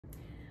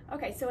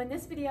Okay, so in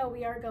this video,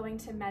 we are going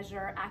to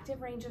measure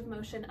active range of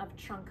motion of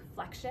trunk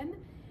flexion,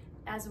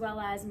 as well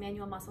as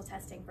manual muscle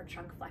testing for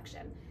trunk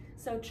flexion.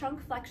 So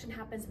trunk flexion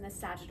happens in the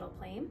sagittal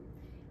plane.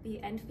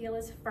 The end feel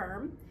is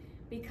firm.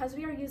 Because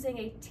we are using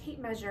a tape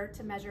measure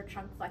to measure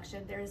trunk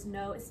flexion, there is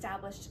no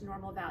established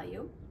normal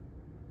value.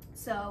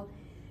 So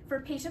for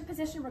patient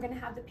position, we're gonna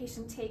have the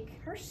patient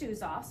take her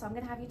shoes off. So I'm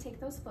gonna have you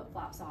take those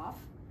flip-flops off.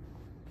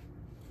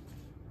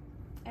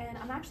 And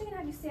I'm actually gonna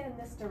have you stand in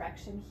this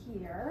direction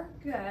here.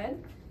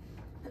 Good.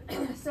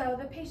 So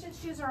the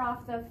patient's shoes are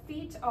off, the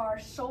feet are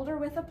shoulder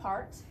width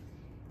apart,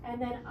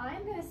 and then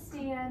I'm gonna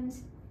stand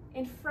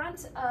in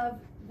front of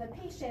the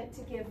patient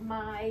to give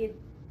my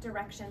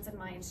directions and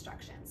my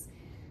instructions.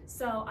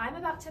 So I'm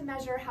about to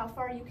measure how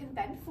far you can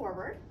bend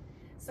forward.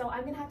 So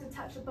I'm gonna have to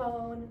touch a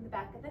bone in the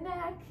back of the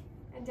neck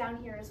and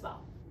down here as well,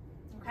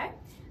 okay?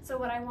 So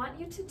what I want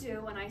you to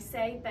do when I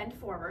say bend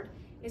forward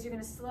is you're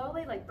gonna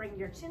slowly bring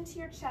your chin to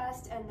your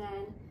chest, and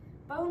then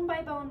bone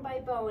by bone by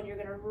bone, you're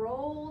gonna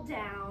roll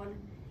down,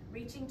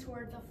 reaching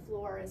toward the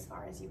floor as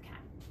far as you can.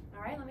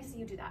 All right, let me see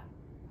you do that.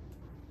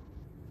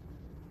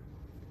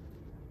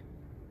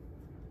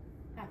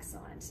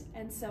 Excellent.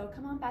 And so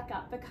come on back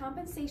up. The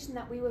compensation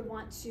that we would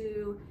want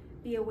to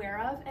be aware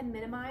of and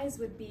minimize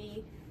would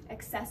be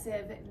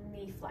excessive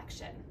knee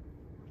flexion.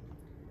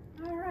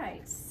 All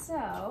right,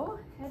 so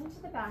head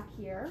into the back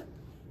here.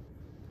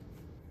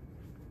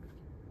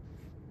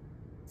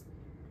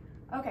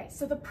 Okay,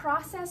 so the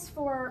process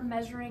for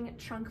measuring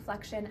trunk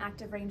flexion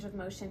active range of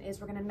motion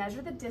is we're gonna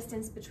measure the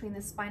distance between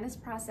the spinous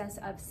process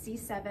of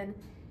C7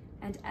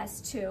 and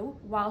S2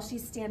 while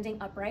she's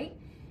standing upright,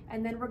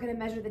 and then we're gonna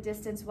measure the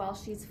distance while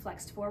she's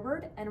flexed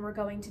forward, and we're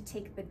going to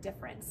take the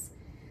difference.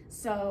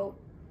 So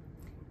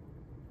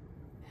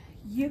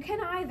you can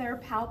either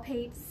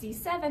palpate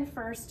C7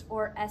 first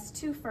or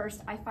S2 first.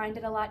 I find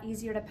it a lot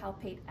easier to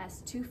palpate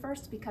S2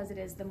 first because it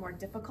is the more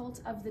difficult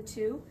of the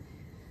two.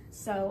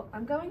 So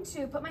I'm going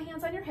to put my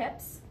hands on your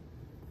hips.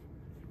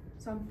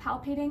 So I'm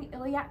palpating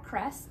iliac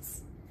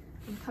crests.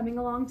 I'm coming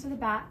along to the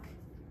back.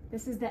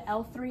 This is the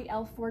L3,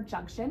 L4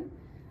 junction.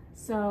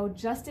 So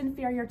just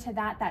inferior to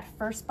that, that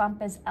first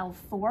bump is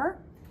L4.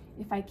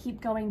 If I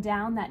keep going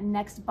down, that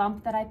next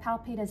bump that I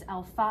palpate is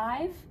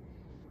L5.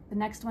 The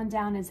next one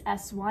down is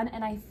S1,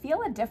 and I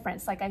feel a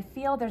difference. I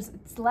feel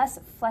it's less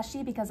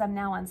fleshy because I'm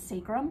now on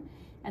sacrum,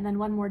 and then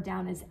one more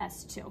down is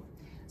S2.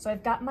 So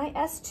I've got my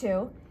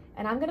S2,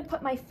 and I'm gonna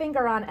put my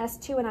finger on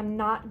S2, and I'm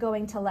not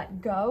going to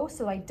let go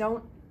so I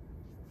don't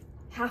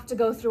have to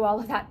go through all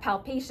of that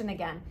palpation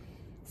again.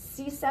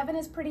 C7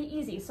 is pretty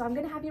easy, so I'm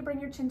gonna have you bring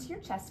your chin to your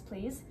chest,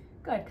 please.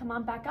 Good, come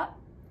on back up,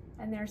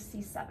 and there's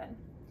C7.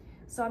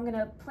 So I'm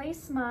gonna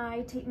place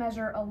my tape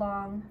measure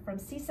along from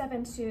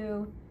C7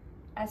 to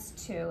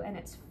S2, and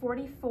it's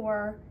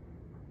 44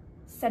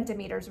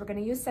 centimeters. We're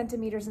gonna use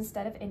centimeters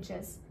instead of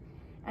inches.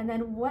 And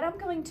then what I'm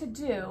going to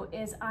do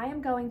is I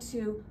am going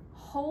to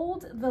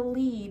hold the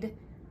lead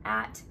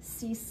at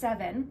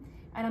C7, and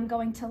I'm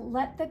going to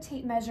let the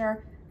tape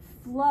measure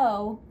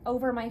flow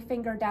over my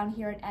finger down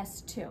here at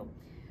S2.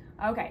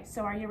 Okay,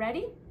 so are you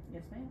ready?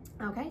 Yes, ma'am.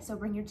 Okay, so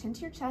bring your chin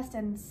to your chest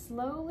and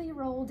slowly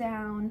roll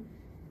down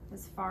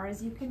as far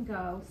as you can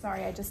go.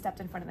 Sorry, I just stepped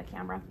in front of the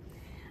camera.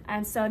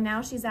 And so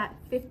now she's at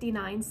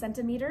 59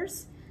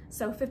 centimeters.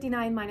 So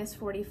 59 minus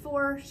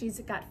 44, she's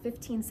got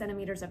 15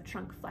 centimeters of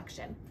trunk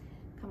flexion.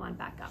 Come on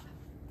back up.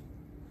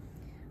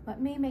 Let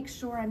me make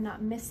sure I'm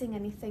not missing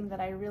anything that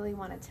I really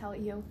want to tell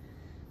you.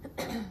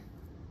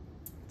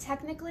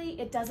 Technically,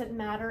 it doesn't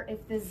matter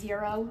if the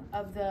 0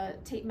 of the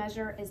tape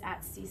measure is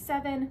at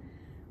C7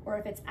 or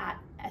if it's at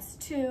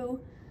S2.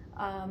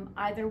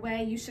 Either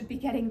way, you should be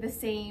getting the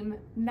same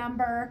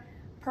number.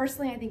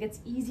 Personally, I think it's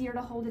easier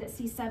to hold it at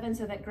C7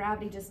 so that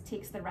gravity just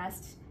takes the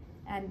rest.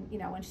 And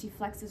when she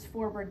flexes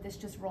forward, this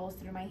just rolls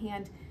through my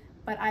hand.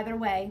 But either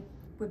way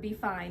would be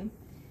fine.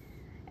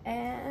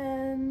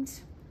 And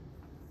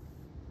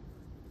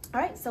all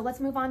right, so let's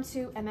move on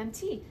to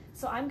MMT.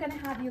 So I'm gonna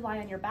have you lie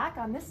on your back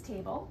on this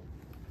table.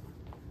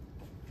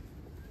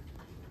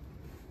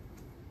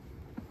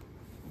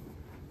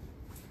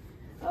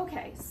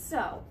 Okay,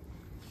 so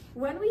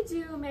when we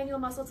do manual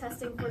muscle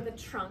testing for the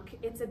trunk,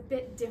 it's a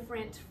bit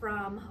different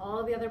from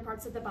all the other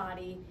parts of the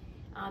body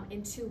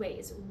in two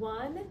ways.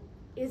 One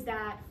is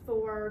that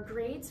for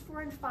grades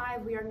 4 and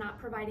 5, we are not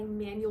providing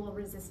manual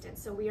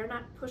resistance. So we are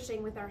not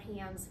pushing with our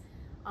hands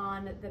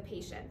on the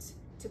patient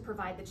to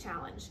provide the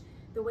challenge.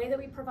 The way that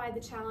we provide the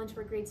challenge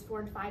for grades 4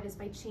 and 5 is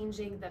by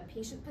changing the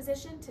patient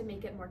position to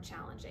make it more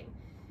challenging.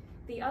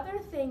 The other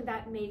thing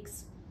that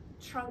makes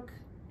trunk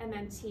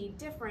MMT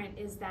different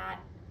is that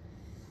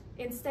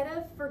instead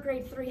of for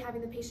grade 3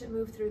 having the patient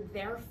move through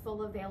their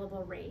full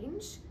available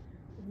range,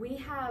 we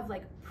have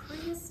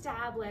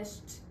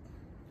pre-established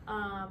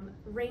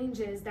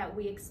ranges that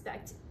we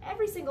expect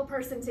every single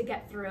person to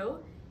get through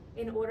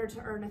in order to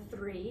earn a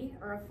 3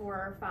 or a 4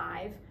 or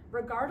 5,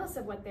 regardless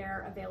of what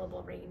their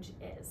available range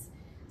is.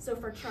 So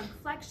for trunk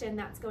flexion,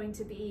 that's going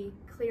to be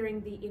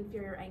clearing the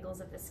inferior angles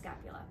of the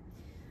scapula.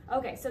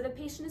 Okay, so the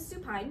patient is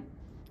supine,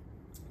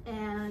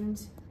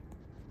 and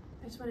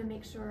I just want to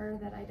make sure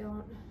that I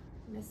don't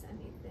miss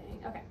anything.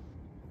 Okay.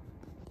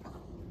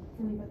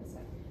 Let me put this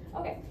way.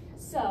 Okay,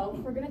 so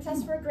we're going to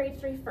test for a grade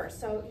 3 first.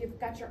 So you've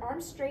got your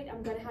arms straight.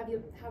 I'm going to have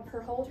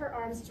her hold her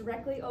arms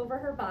directly over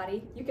her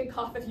body. You can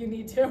cough if you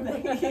need to.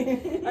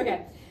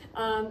 Okay.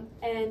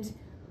 And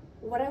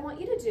what I want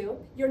you to do,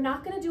 you're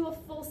not going to do a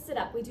full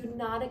sit-up. We do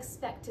not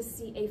expect to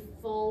see a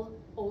full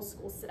old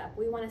school sit-up.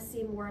 We want to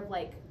see more of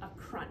like a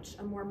crunch,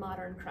 a more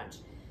modern crunch.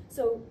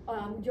 So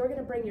you're going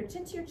to bring your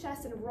chin to your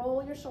chest and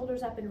roll your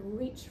shoulders up and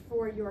reach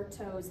for your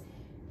toes.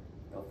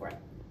 Go for it.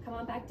 Come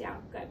on back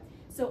down. Good.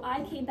 So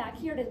I came back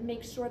here to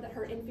make sure that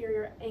her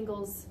inferior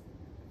angles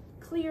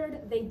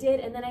cleared. They did,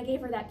 and then I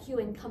gave her that cue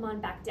and come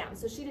on back down.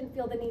 So she didn't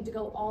feel the need to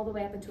go all the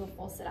way up into a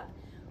full sit-up.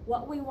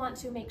 What we want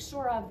to make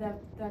sure of,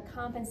 the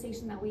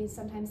compensation that we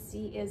sometimes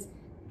see is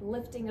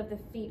lifting of the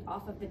feet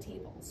off of the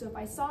table. So if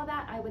I saw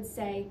that, I would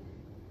say,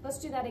 let's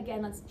do that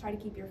again. Let's try to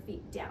keep your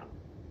feet down.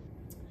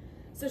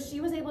 So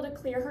she was able to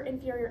clear her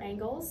inferior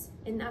angles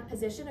in that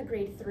position, a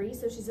grade 3.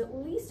 So she's at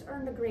least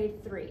earned a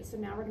grade 3. So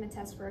now we're going to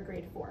test for a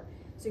grade 4.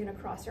 So you're going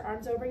to cross your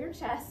arms over your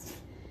chest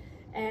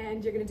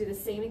and you're going to do the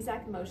same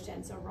exact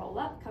motion. So roll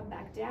up, come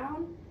back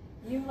down.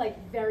 You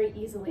like very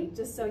easily,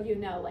 just so you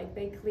know, like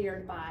they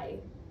cleared by,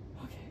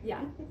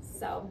 yeah,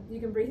 so you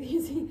can breathe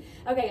easy.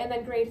 Okay, and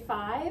then grade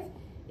 5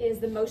 is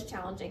the most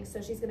challenging. So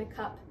she's going to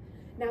cup.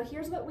 Now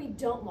here's what we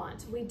don't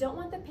want. We don't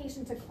want the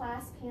patient to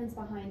clasp hands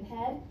behind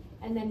head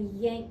and then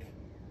yank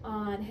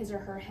on his or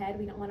her head.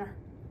 We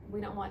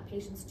don't want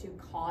patients to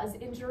cause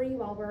injury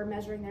while we're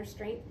measuring their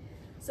strength.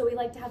 So we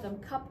like to have them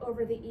cup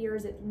over the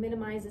ears. It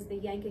minimizes the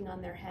yanking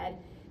on their head.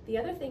 The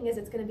other thing is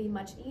it's going to be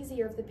much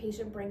easier if the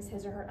patient brings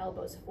his or her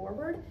elbows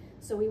forward.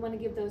 So we want to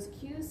give those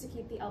cues to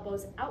keep the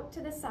elbows out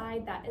to the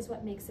side. That is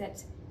what makes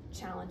it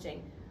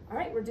challenging. All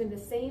right, we're doing the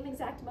same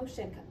exact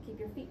motion. Keep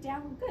your feet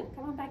down. Good,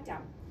 come on back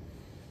down.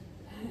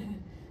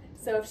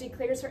 So if she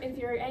clears her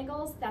inferior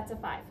angles, that's a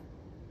 5.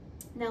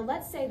 Now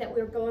let's say that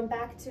we're going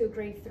back to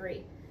grade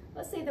 3.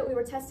 Let's say that we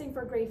were testing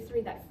for grade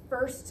 3, that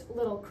first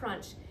little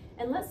crunch.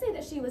 And let's say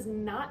that she was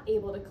not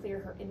able to clear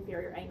her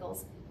inferior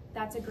angles.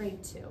 That's a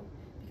grade 2.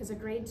 Because a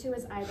grade 2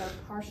 is either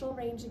partial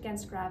range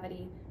against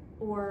gravity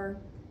or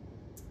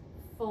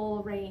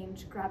full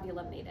range gravity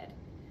eliminated.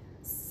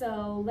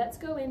 So let's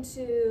go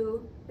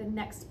into the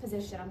next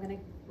position.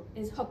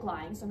 Is hook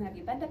lying. So I'm gonna have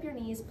you bend up your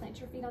knees, plant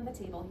your feet on the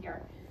table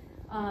here.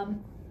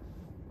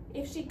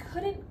 If she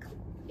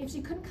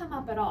couldn't come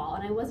up at all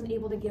and I wasn't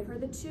able to give her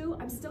the 2,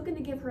 I'm still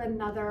gonna give her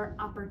another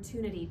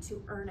opportunity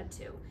to earn a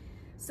 2.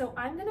 So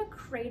I'm gonna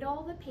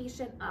cradle the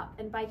patient up,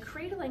 and by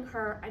cradling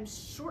her, I'm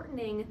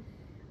shortening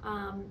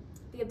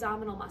the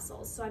abdominal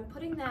muscles. So I'm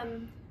putting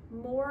them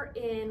more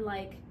in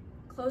like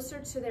closer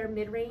to their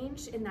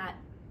mid-range in that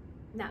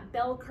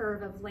bell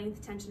curve of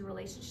length tension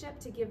relationship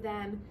to give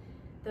them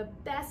the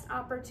best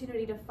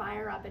opportunity to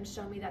fire up and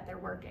show me that they're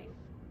working.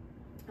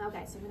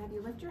 Okay, so I'm gonna have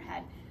you lift your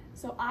head.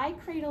 So I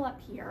cradle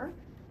up here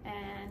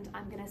and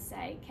I'm gonna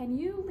say, can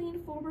you lean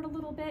forward a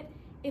little bit?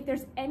 If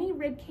there's any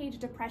rib cage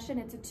depression,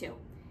 it's a 2.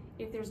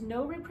 If there's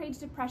no rib cage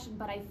depression,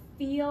 but I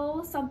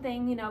feel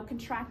something,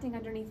 contracting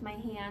underneath my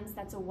hands,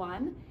 that's a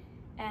 1.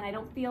 And I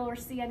don't feel or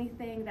see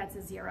anything, that's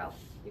a 0.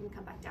 You can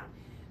come back down.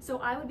 So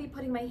I would be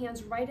putting my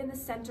hands right in the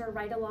center,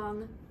 right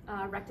along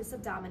rectus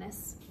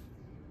abdominis.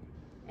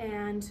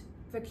 And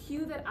the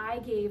cue that I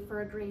gave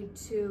for a grade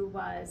 2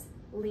 was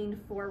lean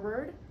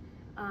forward.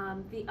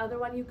 The other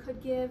one you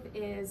could give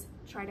is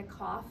try to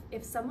cough.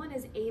 If someone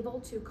is able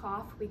to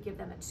cough, we give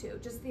them a 2.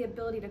 Just the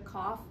ability to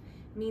cough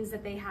means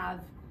that they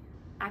have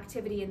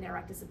activity in their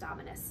rectus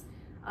abdominis.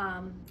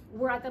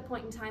 We're at the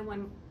point in time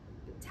when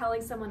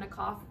telling someone to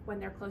cough when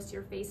they're close to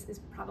your face is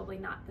probably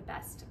not the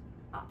best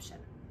option.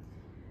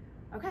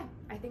 Okay,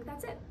 I think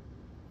that's it.